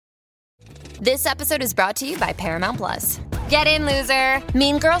This episode is brought to you by Paramount Plus. Get in, loser!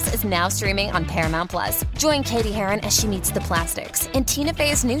 Mean Girls is now streaming on Paramount Plus. Join Katie Heron as she meets the plastics in Tina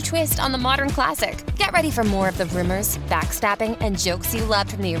Fey's new twist on the modern classic. Get ready for more of the rumors, backstabbing, and jokes you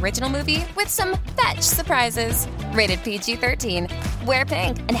loved from the original movie with some fetch surprises. Rated PG-13. Wear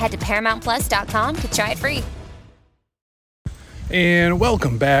pink and head to ParamountPlus.com to try it free. And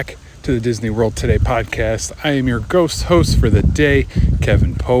welcome back to the Disney World Today podcast. I am your ghost host for the day,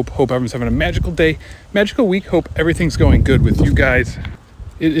 Kevin Pope. Hope everyone's having a magical day, magical week. Hope everything's going good with you guys.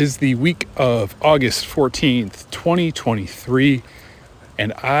 It is the week of August 14th, 2023,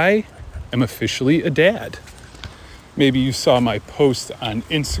 and I am officially a dad. Maybe you saw my post on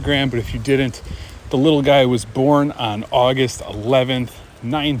Instagram, but if you didn't, the little guy was born on August 11th,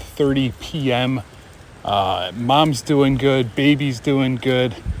 9:30 p.m. Mom's doing good, baby's doing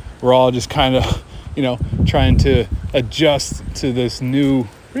good. We're all just kind of, trying to adjust to this new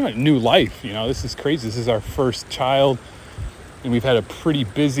life. This is crazy. This is our first child, and we've had a pretty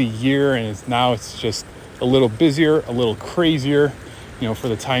busy year, and it's just a little busier, a little crazier. For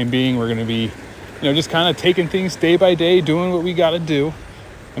the time being, we're going to be, just kind of taking things day by day, doing what we got to do.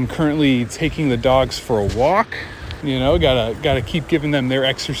 I'm currently taking the dogs for a walk. Gotta keep giving them their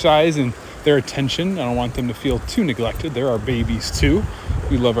exercise and their attention. I don't want them to feel too neglected. They're our babies too.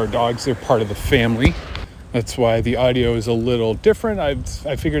 We love our dogs. They're part of the family. That's why the audio is a little different.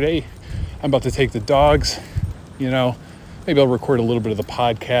 I figured, hey, I'm about to take the dogs. Maybe I'll record a little bit of the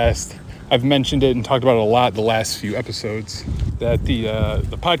podcast. I've mentioned it and talked about it a lot the last few episodes, that the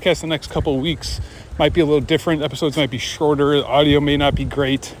podcast the next couple of weeks might be a little different. Episodes might be shorter. The audio may not be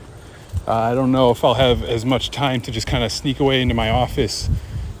great. I don't know if I'll have as much time to just kind of sneak away into my office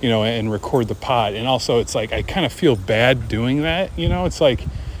and record the pod. And also it's like, I kind of feel bad doing that. It's like,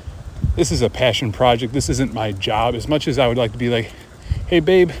 this is a passion project. This isn't my job. As much as I would like to be like, hey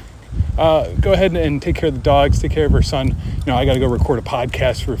babe, go ahead and take care of the dogs, take care of our son. I got to go record a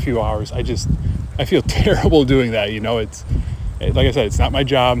podcast for a few hours. I feel terrible doing that. It's like I said, it's not my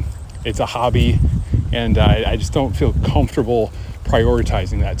job. It's a hobby. And I just don't feel comfortable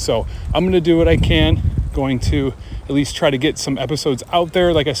prioritizing that. So I'm going to do what I can. Going to at least try to get some episodes out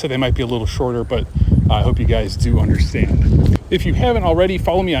there. Like I said, they might be a little shorter, but I hope you guys do understand. If you haven't already,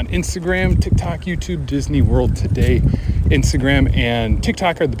 follow me on Instagram, TikTok, YouTube, Disney World Today. Instagram and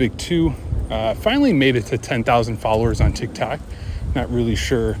TikTok are the big two. Finally made it to 10,000 followers on TikTok. Not really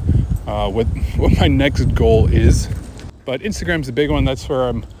sure what my next goal is, but Instagram's the big one. That's where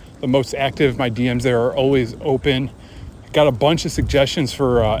I'm the most active. My DMs there are always open. Got a bunch of suggestions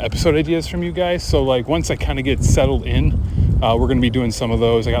for episode ideas from you guys. So once I kind of get settled in, we're going to be doing some of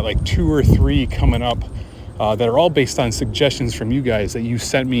those. I got 2 or 3 coming up that are all based on suggestions from you guys that you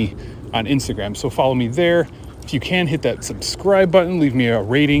sent me on Instagram. So follow me there. If you can, hit that subscribe button, leave me a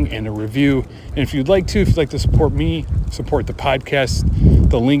rating and a review. And if you'd like to support me, support the podcast,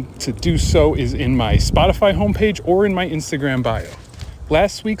 the link to do so is in my Spotify homepage or in my Instagram bio.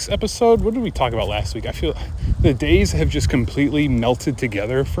 Last week's episode, what did we talk about last week? I feel the days have just completely melted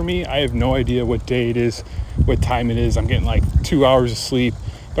together for me. I have no idea what day it is, what time it is. I'm getting 2 hours of sleep.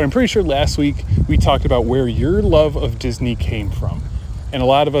 But I'm pretty sure last week we talked about where your love of Disney came from. And a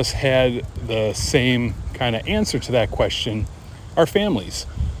lot of us had the same kind of answer to that question, our families.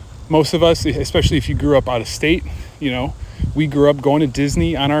 Most of us, especially if you grew up out of state, we grew up going to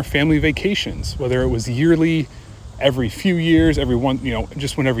Disney on our family vacations, whether it was yearly, every few years, every one,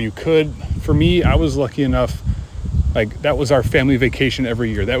 just whenever you could. For me, I was lucky enough, that was our family vacation every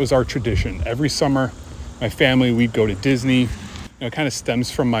year. That was our tradition. Every summer, my family, we'd go to Disney. It kind of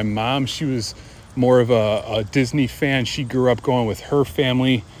stems from my mom. She was more of a Disney fan. She grew up going with her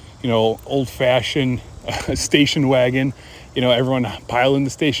family, old-fashioned station wagon. Everyone pile in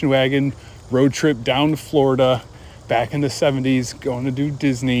the station wagon, road trip down to Florida, back in the 70s, going to do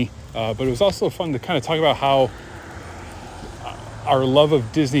Disney. But it was also fun to kind of talk about how our love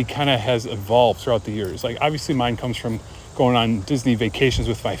of Disney kind of has evolved throughout the years. Obviously mine comes from going on Disney vacations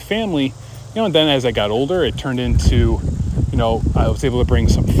with my family, and then as I got older, it turned into, I was able to bring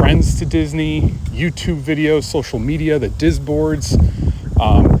some friends to Disney, YouTube videos, social media, the Disboards.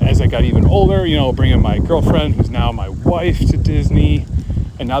 As I got even older, bringing my girlfriend, who's now my wife, to Disney.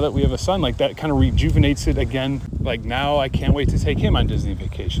 And now that we have a son, that kind of rejuvenates it again. Now I can't wait to take him on Disney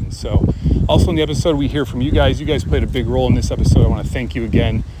vacations. So also in the episode, we hear from you guys. You guys played a big role in this episode. I want to thank you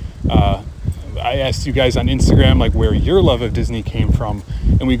again. I asked you guys on Instagram, where your love of Disney came from.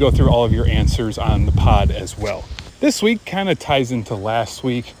 And we go through all of your answers on the pod as well. This week kind of ties into last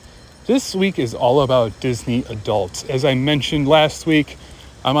week. This week is all about Disney adults. As I mentioned last week,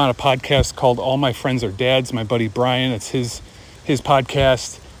 I'm on a podcast called All My Friends Are Dads. My buddy Brian, it's his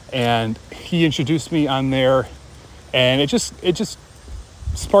podcast. and he introduced me on there, and it just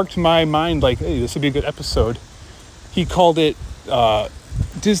sparked my mind like, hey, this would be a good episode. He called it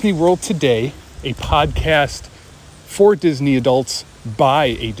Disney World Today, a podcast for Disney adults by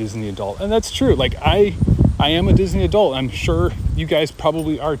a Disney adult. And that's true. Like I am a Disney adult. I'm sure you guys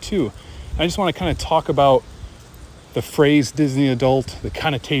probably are too. I just want to kind of talk about the phrase Disney adult, the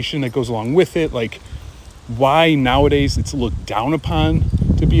connotation that goes along with it, like why nowadays it's looked down upon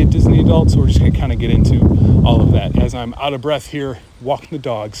to be a Disney adult. So we're just going to kind of get into all of that. As I'm out of breath here, walking the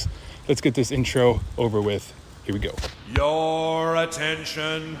dogs, let's get this intro over with. Here we go. Your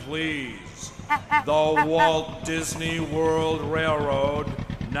attention, please. The Walt Disney World Railroad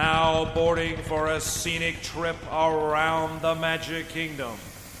now boarding for a scenic trip around the Magic Kingdom.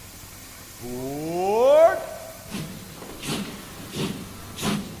 Board!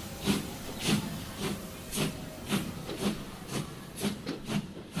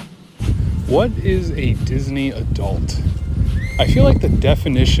 What is a Disney adult? I feel like the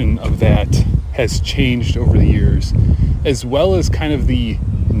definition of that has changed over the years, as well as kind of the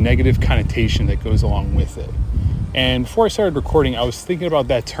negative connotation that goes along with it. And before I started recording, I was thinking about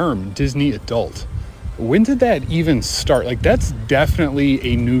that term, Disney adult. When did that even start? Like, that's definitely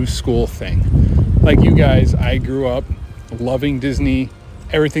a new school thing. Like you guys, I grew up loving Disney,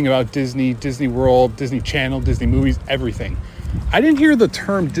 everything about Disney, Disney World, Disney Channel, Disney movies, everything. I didn't hear the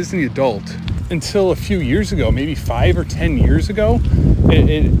term Disney adult until a few years ago, maybe 5 or 10 years ago.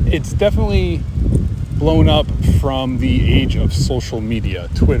 It's definitely blown up from the age of social media,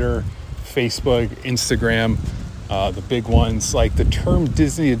 Twitter, Facebook, Instagram, the big ones. Like the term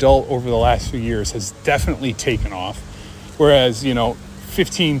Disney adult over the last few years has definitely taken off. Whereas,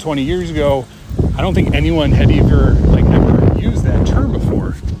 15, 20 years ago, I don't think anyone had ever used that term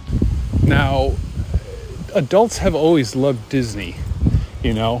before. Now, adults have always loved Disney,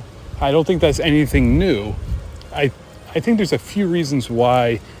 I don't think that's anything new. I think there's a few reasons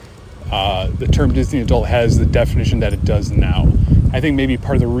why the term Disney adult has the definition that it does now. I think maybe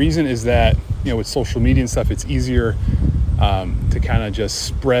part of the reason is that, with social media and stuff, it's easier to kind of just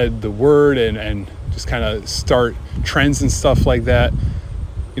spread the word and just kind of start trends and stuff like that.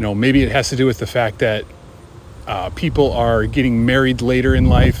 Maybe it has to do with the fact that people are getting married later in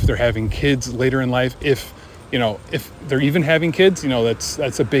life. They're having kids later in life. If they're even having kids,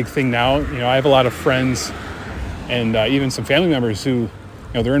 that's a big thing now. I have a lot of friends and even some family members who,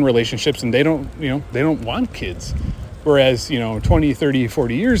 they're in relationships and they don't want kids. Whereas, 20, 30,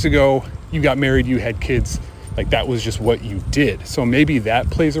 40 years ago, you got married, you had kids, like that was just what you did. So maybe that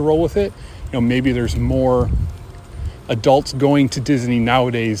plays a role with it. Maybe there's more adults going to Disney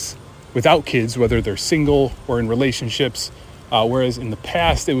nowadays without kids, whether they're single or in relationships. Whereas in the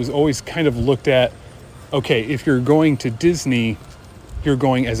past, it was always kind of looked at, okay, if you're going to Disney, you're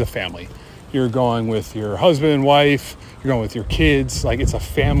going as a family. You're going with your husband and wife, you're going with your kids. Like, it's a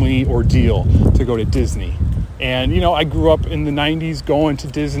family ordeal to go to Disney. And, I grew up in the 90s going to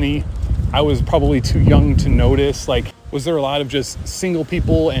Disney. I was probably too young to notice. Like, was there a lot of just single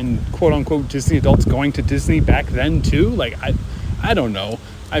people and quote unquote Disney adults going to Disney back then too? Like, I don't know.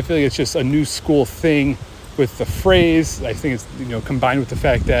 I feel like it's just a new school thing with the phrase. I think it's, combined with the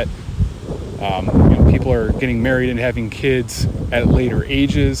fact that people are getting married and having kids at later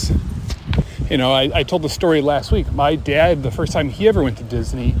ages. I told the story last week. My dad, the first time he ever went to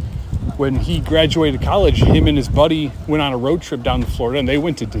Disney, when he graduated college, him and his buddy went on a road trip down to Florida, and they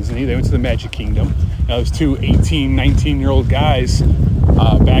went to Disney. They went to the Magic Kingdom. Those two 18, 19-year-old guys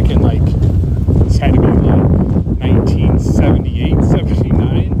back in, this had to be 1978,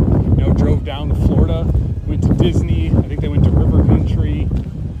 79, drove down to Florida, went to Disney. I think they went to River Country.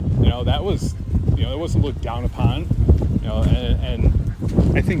 That was, it wasn't looked down upon, and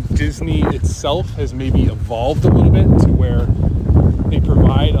I think Disney itself has maybe evolved a little bit to where they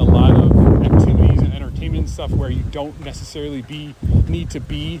provide a lot of activities and entertainment and stuff where you don't necessarily need to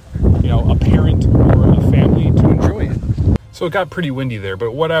be, a parent or a family to enjoy it. So it got pretty windy there,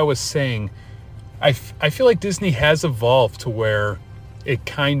 but what I was saying, I feel like Disney has evolved to where it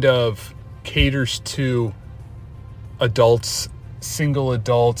kind of caters to adults, single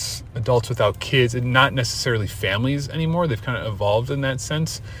adults, adults without kids, and not necessarily families anymore. They've kind of evolved in that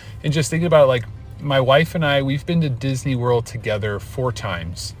sense. And just thinking about my wife and I, we've been to Disney World together 4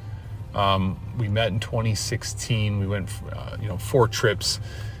 times. We met in 2016. We went, 4 trips.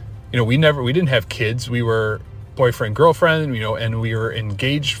 We didn't have kids. We were boyfriend, girlfriend, and we were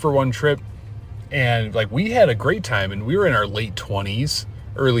engaged for one trip. And we had a great time, and we were in our late 20s,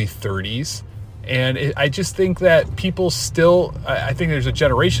 early 30s. And I just think that people still, I think there's a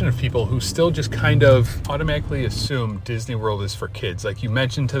generation of people who still just kind of automatically assume Disney World is for kids. Like, you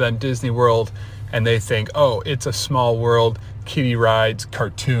mention to them Disney World and they think, oh, it's a small world, kiddie rides,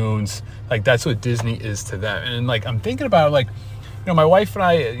 cartoons. Like, that's what Disney is to them. And like, I'm thinking about it, like, my wife and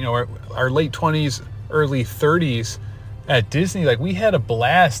I, our late 20s, early 30s at Disney, like, we had a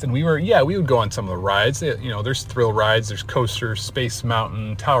blast, and we would go on some of the rides. There's thrill rides, there's coasters, Space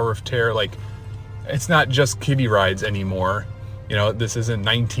Mountain, Tower of Terror. Like, it's not just kiddie rides anymore. This isn't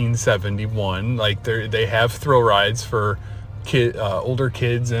 1971. Like, they have thrill rides for older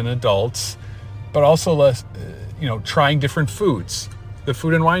kids and adults, but also less, trying different foods. The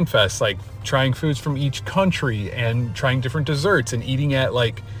Food and Wine Fest, like trying foods from each country and trying different desserts and eating at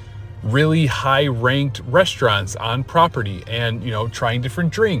like really high ranked restaurants on property, and trying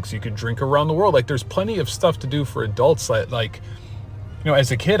different drinks. You could drink around the world. Like, there's plenty of stuff to do for adults that, like, as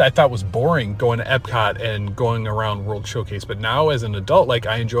a kid I thought was boring, going to Epcot and going around World Showcase. But now as an adult, like,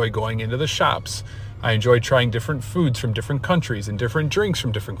 I enjoy going into the shops. I enjoy trying different foods from different countries and different drinks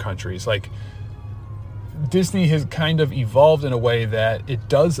from different countries. Like, Disney has kind of evolved in a way that it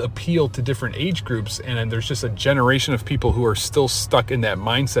does appeal to different age groups, and there's just a generation of people who are still stuck in that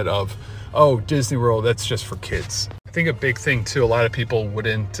mindset of, oh, Disney World, that's just for kids. I think a big thing too, a lot of people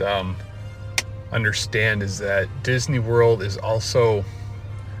wouldn't understand, is that Disney World is also,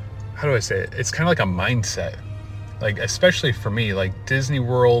 how do I say it? It's kind of like a mindset. Like, especially for me, like, Disney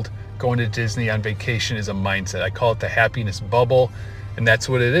World, going to Disney on vacation is a mindset. I call it the happiness bubble. And that's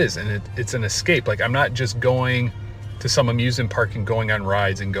what it is. And it's an escape. Like, I'm not just going to some amusement park and going on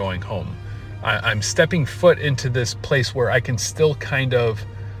rides and going home. I'm stepping foot into this place where I can still kind of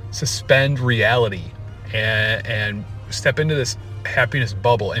suspend reality and step into this happiness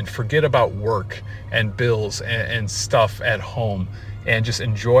bubble and forget about work and bills and stuff at home, and just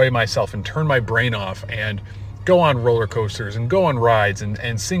enjoy myself and turn my brain off and go on roller coasters and go on rides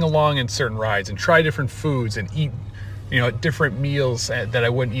and sing along in certain rides and try different foods and eat different meals that I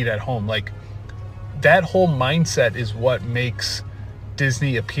wouldn't eat at home. Like, that whole mindset is what makes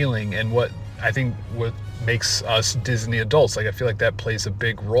Disney appealing, and what makes us Disney adults. Like, I feel like that plays a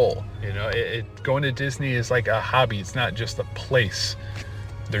big role. Going to Disney is like a hobby. It's not just a place.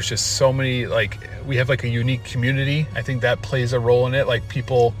 There's just so many, like, we have like a unique community. I think that plays a role in it. Like,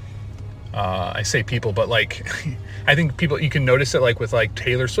 people, I say people, but like, I think people, you can notice it like with like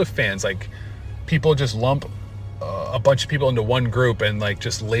Taylor Swift fans. Like, people just lump a bunch of people into one group and like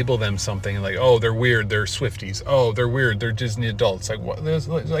just label them something, and like, oh, they're weird, they're Swifties. Oh, they're weird, they're Disney adults. Like, what?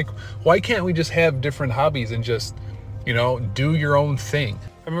 Like, why can't we just have different hobbies and just, do your own thing?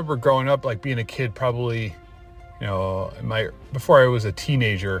 I remember growing up, like, being a kid, probably, before I was a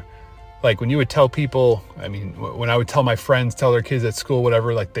teenager, like, when you would tell people, when I would tell my friends, tell their kids at school,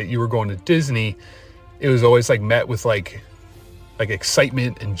 whatever, like, that you were going to Disney, it was always like met with like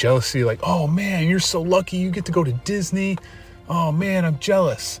excitement and jealousy. Like, oh man, you're so lucky, you get to go to Disney. Oh man, I'm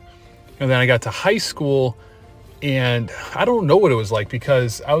jealous. And then I got to high school, and I don't know what it was like,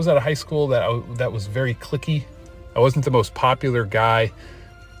 because I was at a high school that was very cliquey. I wasn't the most popular guy.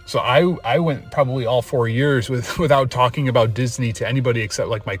 So I went probably all 4 years without talking about Disney to anybody except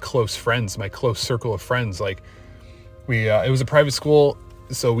like my close friends, my close circle of friends. Like, it was a private school,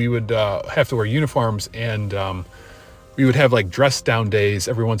 so we would have to wear uniforms, and we would have like dress down days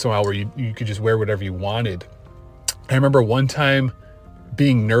every once in a while where you could just wear whatever you wanted. I remember one time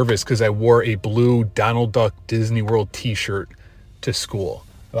being nervous because I wore a blue Donald Duck Disney World t-shirt to school.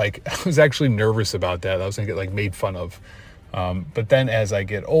 Like, I was actually nervous about that. I was going to get like made fun of. But then as I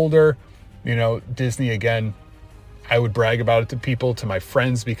get older, Disney again, I would brag about it to people, to my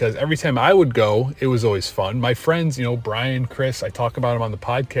friends, because every time I would go, it was always fun. My friends, Brian, Chris, I talk about them on the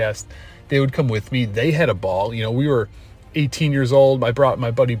podcast. They would come with me. They had a ball. We were 18 years old. I brought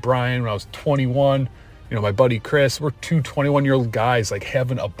my buddy Brian when I was 21. My buddy Chris. We're two 21-year-old guys, like,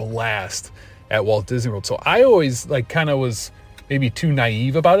 having a blast at Walt Disney World. So I always like kind of was maybe too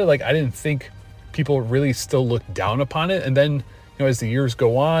naive about it. Like, I didn't think people really still looked down upon it. And then, as the years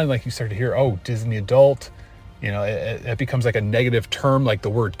go on, like, you start to hear, oh, Disney adult, it becomes like a negative term, like the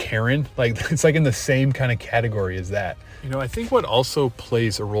word Karen. Like, it's like in the same kind of category as that. I think what also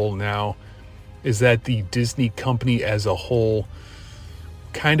plays a role now is that the Disney company as a whole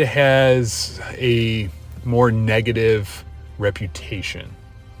kind of has a more negative reputation.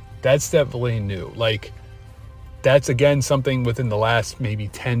 That's definitely new. Like, that's again something within the last maybe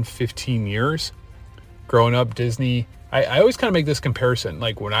 10, 15 years. Growing up, Disney, I always kind of make this comparison.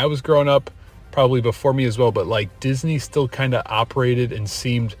 Like, when I was growing up, probably before me as well, but like, Disney still kind of operated and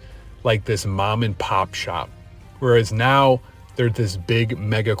seemed like this mom and pop shop. Whereas now they're this big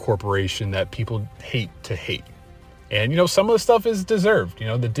mega corporation that people hate to hate. And, some of the stuff is deserved.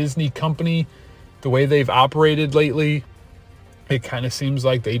 The Disney company, the way they've operated lately, it kind of seems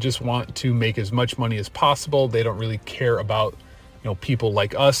like they just want to make as much money as possible. They don't really care about, people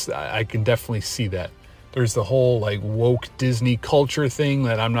like us. I can definitely see that. There's the whole like woke Disney culture thing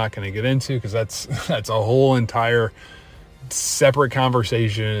that I'm not going to get into because that's a whole entire separate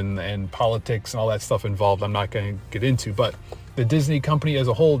conversation and politics and all that stuff involved I'm not going to get into. But the Disney company as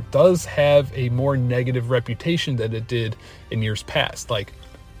a whole does have a more negative reputation than it did in years past. Like,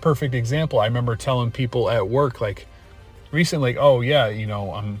 perfect example, I remember telling people at work, like, recently, like, oh yeah,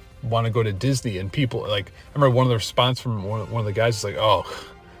 I want to go to Disney, and people, like, I remember one of the response from one of the guys was like, oh,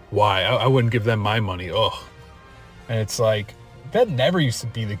 why? I wouldn't give them my money. Oh, and it's like, that never used to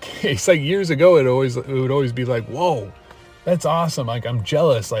be the case. Like, years ago, it would always be like, whoa, that's awesome. Like, I'm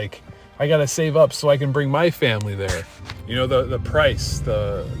jealous. Like, I got to save up so I can bring my family there. The price,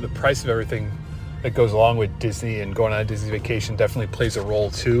 the price of everything that goes along with Disney and going on a Disney vacation definitely plays a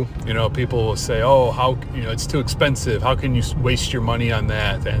role too. People will say, oh, how, it's too expensive. How can you waste your money on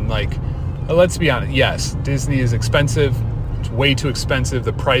that? And like, let's be honest. Yes, Disney is expensive. It's way too expensive.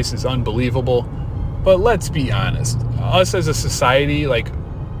 The price is unbelievable. But let's be honest. Us as a society, like,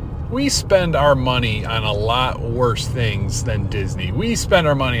 we spend our money on a lot worse things than Disney. We spend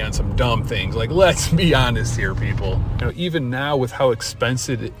our money on some dumb things. Like, let's be honest here, people. Even now with how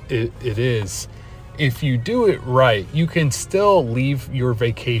expensive it is, if you do it right, you can still leave your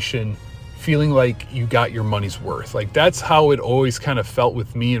vacation feeling like you got your money's worth. Like, that's how it always kind of felt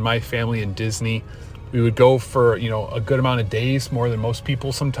with me and my family in Disney. We would go for, a good amount of days, more than most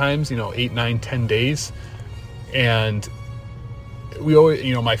people sometimes, 8, 9, 10 days. And we always,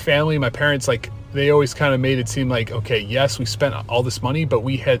 my family, my parents, like, they always kind of made it seem like, okay, yes, we spent all this money, but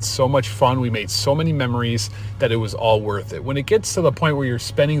we had so much fun. We made so many memories that it was all worth it. When it gets to the point where you're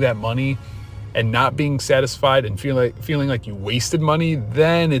spending that money and not being satisfied and feeling like you wasted money,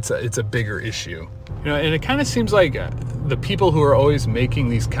 then it's a bigger issue. And it kind of seems like the people who are always making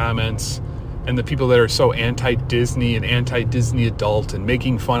these comments and the people that are so anti-Disney and anti-Disney adult and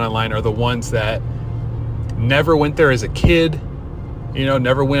making fun online are the ones that never went there as a kid,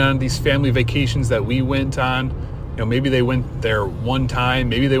 never went on these family vacations that we went on. Maybe they went there one time,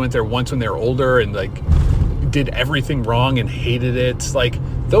 maybe they went there once when they were older and like did everything wrong and hated it. Like,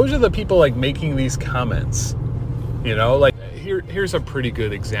 those are the people like making these comments, like here's a pretty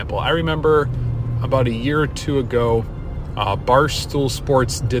good example. I remember about a year or two ago, Barstool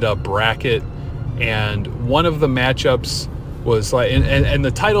Sports did a bracket, and one of the matchups was like, and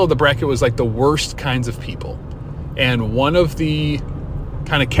the title of the bracket was like the worst kinds of people. And one of the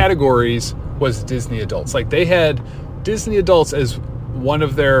kind of categories was Disney adults. Like, they had Disney adults as one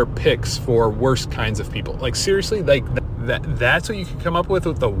of their picks for worst kinds of people. Like, seriously, like that's what you can come up with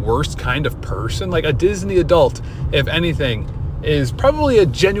the worst kind of person? Like, a Disney adult, if anything, is probably a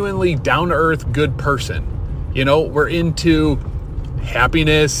genuinely down-to-earth good person. We're into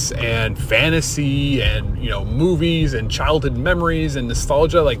happiness and fantasy and, movies and childhood memories and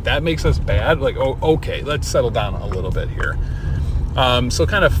nostalgia. Like, that makes us bad. Like, oh, okay, let's settle down a little bit here. So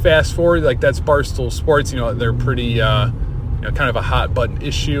kind of fast forward, like, that's Barstool Sports. They're pretty, kind of a hot button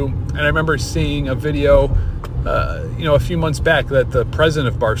issue. And I remember seeing a video, a few months back that the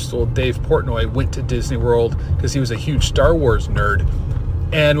president of Barstool, Dave Portnoy, went to Disney World because he was a huge Star Wars nerd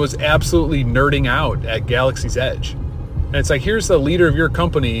and was absolutely nerding out at Galaxy's Edge. And it's like, here's the leader of your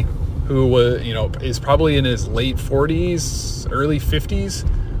company who was, is probably in his late 40s, early 50s,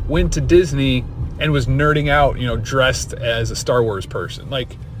 went to Disney and was nerding out, dressed as a Star Wars person.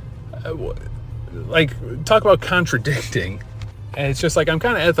 Like, talk about contradicting. And it's just like, I'm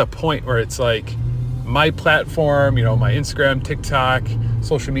kind of at the point where it's like, my platform, my Instagram, TikTok,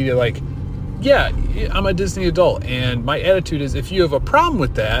 social media, like, yeah, I'm a Disney adult. And my attitude is, if you have a problem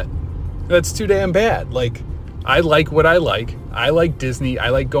with that, that's too damn bad. Like, I like what I like. I like Disney. I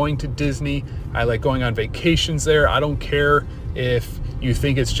like going to Disney. I like going on vacations there. I don't care if you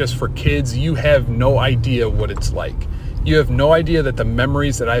think it's just for kids. You have no idea what it's like. You have no idea that the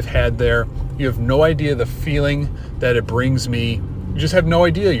memories that I've had there, you have no idea the feeling that it brings me. You just have no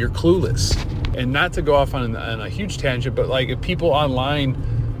idea. You're clueless. And not to go off on a huge tangent, but like, if people online,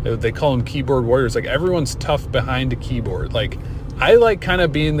 they call them keyboard warriors. Like, everyone's tough behind a keyboard. Like, I like kind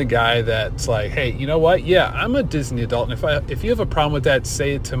of being the guy that's like, hey, you know what? Yeah, I'm a Disney adult. And if you have a problem with that,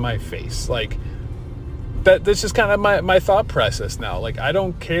 say it to my face. Like, that's just kind of my thought process now. Like, I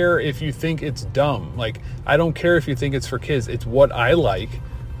don't care if you think it's dumb. Like, I don't care if you think it's for kids. It's what I like.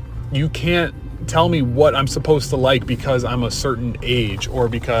 You can't tell me what I'm supposed to like because I'm a certain age or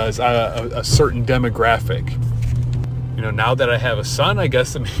because a certain demographic. now that I have a son, I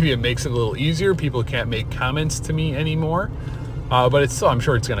guess that maybe it makes it a little easier. People can't make comments to me anymore. But it's still, I'm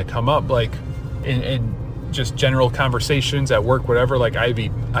sure it's going to come up, like in just general conversations at work, whatever. Like I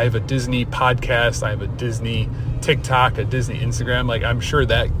have a Disney podcast, I have a Disney TikTok, a Disney Instagram. Like I'm sure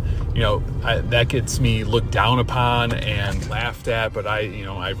that, that gets me looked down upon and laughed at, but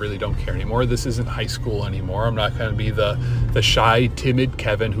I really don't care anymore. This isn't high school anymore. I'm not going to be the shy, timid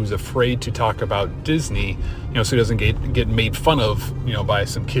Kevin who's afraid to talk about Disney, so he doesn't get made fun of, by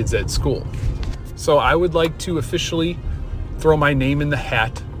some kids at school. So I would like to officially throw my name in the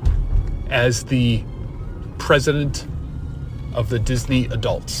hat as the president of the Disney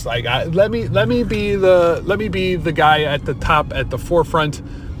adults. Like, let me be the guy at the top, at the forefront,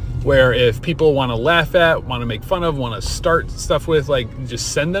 where if people want to laugh at, want to make fun of, want to start stuff with, like,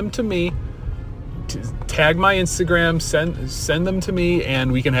 just send them to me. Tag my Instagram, send them to me,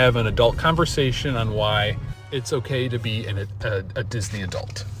 and we can have an adult conversation on why it's okay to be a Disney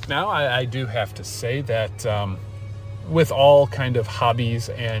adult. Now, I do have to say that with all kind of hobbies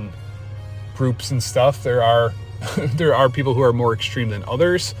and groups and stuff, there are people who are more extreme than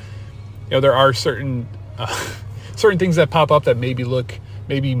others. There are certain things that pop up that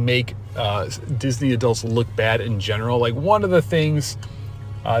maybe make Disney adults look bad in general. Like one of the things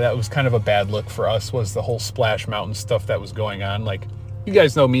that was kind of a bad look for us was the whole Splash Mountain stuff that was going on. Like, you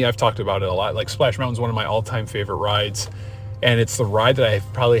guys know me, I've talked about it a lot. Like, Splash Mountain is one of my all-time favorite rides, and it's the ride that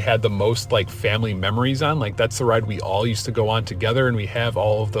I've probably had the most like family memories on. Like, that's the ride we all used to go on together, and we have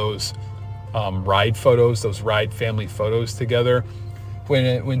all of those ride photos, those ride family photos together.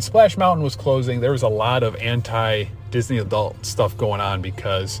 When Splash Mountain was closing, there was a lot of anti-Disney adult stuff going on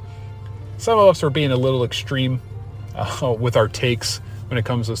because some of us were being a little extreme with our takes when it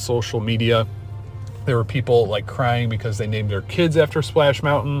comes to social media. There were people like crying because they named their kids after Splash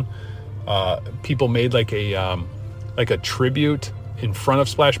Mountain. People made like a tribute in front of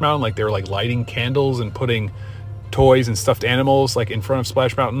Splash Mountain, like they were like lighting candles and putting toys and stuffed animals like in front of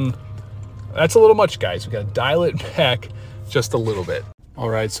Splash Mountain. That's a little much, guys. We got to dial it back just a little bit. All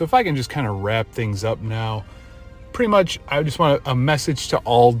right, so if I can just kind of wrap things up now, pretty much I just want a message to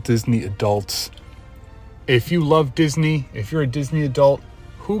all Disney adults. If you love Disney, if you're a Disney adult,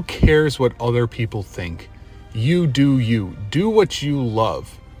 who cares what other people think? You do you. Do what you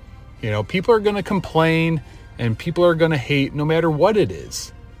love. People are going to complain and people are going to hate no matter what it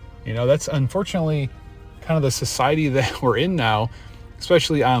is. That's unfortunately kind of the society that we're in now,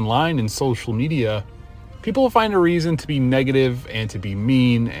 especially online and social media. People find a reason to be negative and to be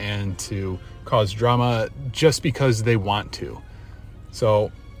mean and to cause drama just because they want to.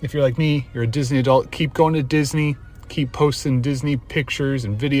 So if you're like me, you're a Disney adult, keep going to Disney, keep posting Disney pictures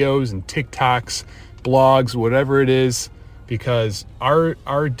and videos and TikToks, blogs, whatever it is, because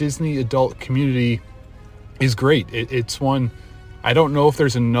our Disney adult community is great. It's one, I don't know if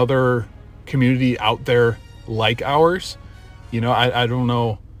there's another community out there like ours. I don't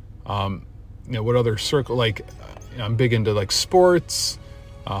know, what other circle, like I'm big into like sports,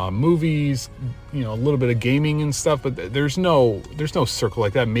 movies, a little bit of gaming and stuff, but there's no circle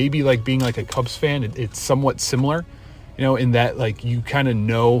like that. Maybe like being like a Cubs fan, it's somewhat similar, in that like you kind of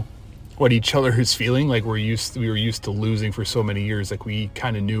know what each other is feeling. Like we were used to losing for so many years. Like we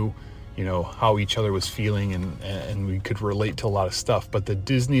kind of knew, how each other was feeling and we could relate to a lot of stuff. But the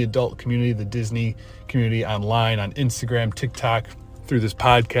Disney adult community, the Disney community online, on Instagram, TikTok, through this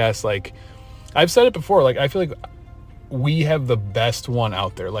podcast, like I've said it before, like I feel like we have the best one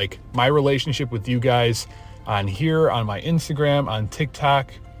out there. Like my relationship with you guys on here, on my Instagram, on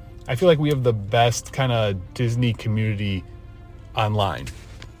TikTok, I feel like we have the best kind of Disney community online.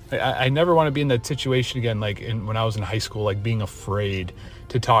 I never want to be in that situation again, like when I was in high school, like being afraid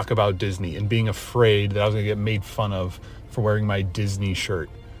to talk about Disney and being afraid that I was going to get made fun of for wearing my Disney shirt,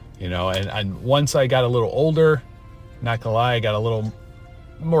 and once I got a little older, not gonna lie, I got a little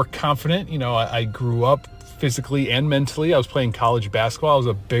more confident. I grew up physically and mentally. I was playing college basketball. I was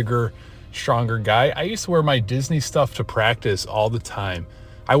a bigger, stronger guy. I used to wear my Disney stuff to practice all the time.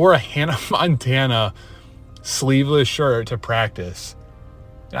 I wore a Hannah Montana sleeveless shirt to practice.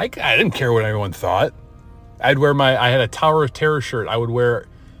 I didn't care what everyone thought. I had a Tower of Terror shirt I would wear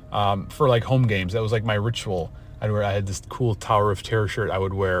for like home games. That was like my ritual. I had this cool Tower of Terror shirt I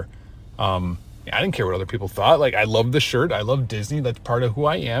would wear. I didn't care what other people thought. Like, I love the shirt. I love Disney. That's part of who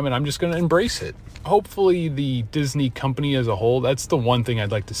I am, and I'm just going to embrace it. Hopefully the Disney company as a whole, that's the one thing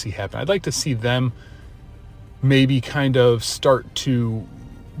I'd like to see happen. I'd like to see them maybe kind of start to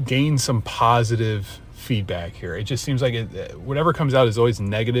gain some positive feedback here. It just seems like whatever comes out is always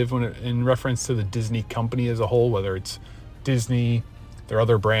negative in reference to the Disney company as a whole, whether it's Disney, their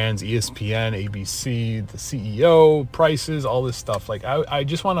other brands, ESPN, ABC, the CEO, prices, all this stuff. Like I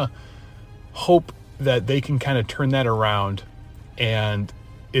just want to hope that they can kind of turn that around, and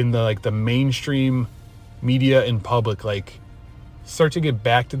in the mainstream media and public, like start to get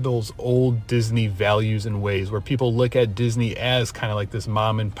back to those old Disney values and ways where people look at Disney as kind of like this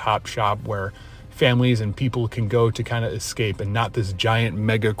mom and pop shop where families and people can go to kind of escape, and not this giant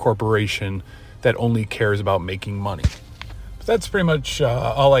mega corporation that only cares about making money. But that's pretty much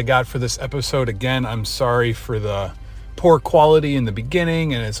all I got for this episode. Again, I'm sorry for the poor quality in the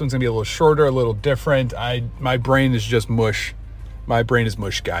beginning, and this one's gonna be a little shorter, a little different. My brain is just mush. My brain is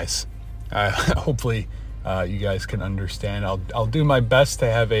mush, guys. Hopefully you guys can understand. I'll do my best to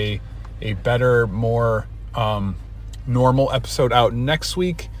have a better, more normal episode out next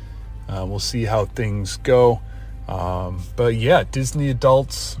week. We'll see how things go. But yeah, Disney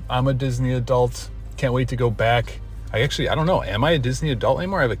adults. I'm a Disney adult. Can't wait to go back. I don't know. Am I a Disney adult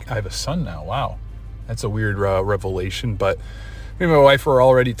anymore? I have a son now. Wow. That's a weird revelation. But me and my wife are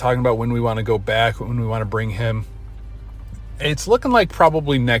already talking about when we want to go back, when we want to bring him. It's looking like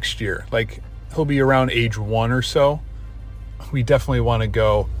probably next year. Like he'll be around age 1 or so. We definitely want to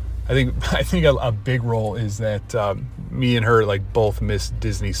go. I think a big role is that me and her like both miss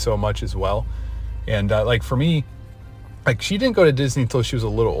Disney so much as well. And like for me, like she didn't go to Disney until she was a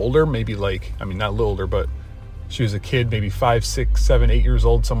little older, maybe not a little older, but she was a kid, maybe 5, 6, 7, 8 years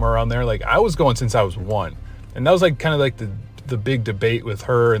old, somewhere around there. Like I was going since I was 1. And that was like kind of like the big debate with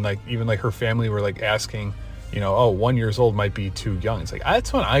her, and like even like her family were like asking, 1 year old might be too young. It's like,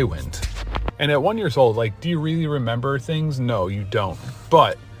 that's when I went. And at 1 year old, like, do you really remember things? No, you don't.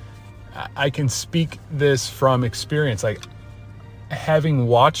 But I can speak this from experience. Like having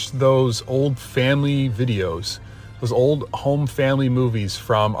watched those old family videos, those old home family movies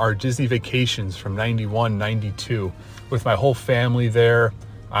from our Disney vacations from 91, 92, with my whole family there.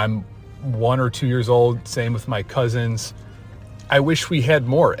 I'm 1 or 2 years old, same with my cousins. I wish we had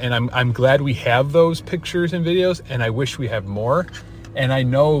more, and I'm glad we have those pictures and videos, and I wish we have more. And I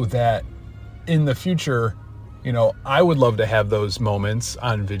know that in the future, I would love to have those moments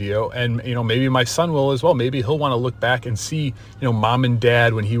on video, and maybe my son will as well. Maybe he'll want to look back and see mom and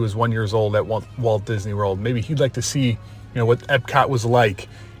dad when he was 1 year old at Walt Disney World. Maybe he'd like to see what Epcot was like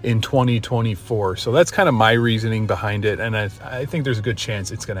in 2024. So that's kind of my reasoning behind it, and I think there's a good chance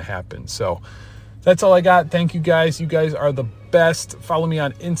it's going to happen. So that's all I got. Thank you guys. You guys are the best. Follow me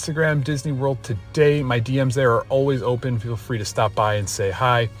on Instagram, Disney World Today. My DMs there are always open. Feel free to stop by and say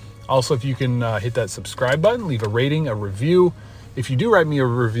hi. Also, if you can hit that subscribe button, leave a rating, a review. If you do write me a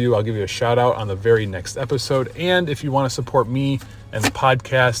review, I'll give you a shout out on the very next episode. And if you want to support me and the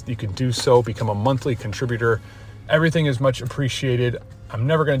podcast, you can do so. Become a monthly contributor. Everything is much appreciated. I'm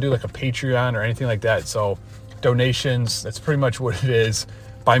never going to do like a Patreon or anything like that. So donations, that's pretty much what it is.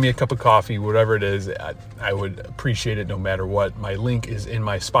 Buy me a cup of coffee, whatever it is. I would appreciate it no matter what. My link is in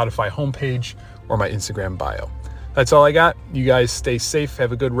my Spotify homepage or my Instagram bio. That's all I got. You guys stay safe.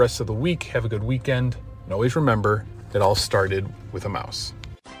 Have a good rest of the week. Have a good weekend. And always remember, it all started with a mouse.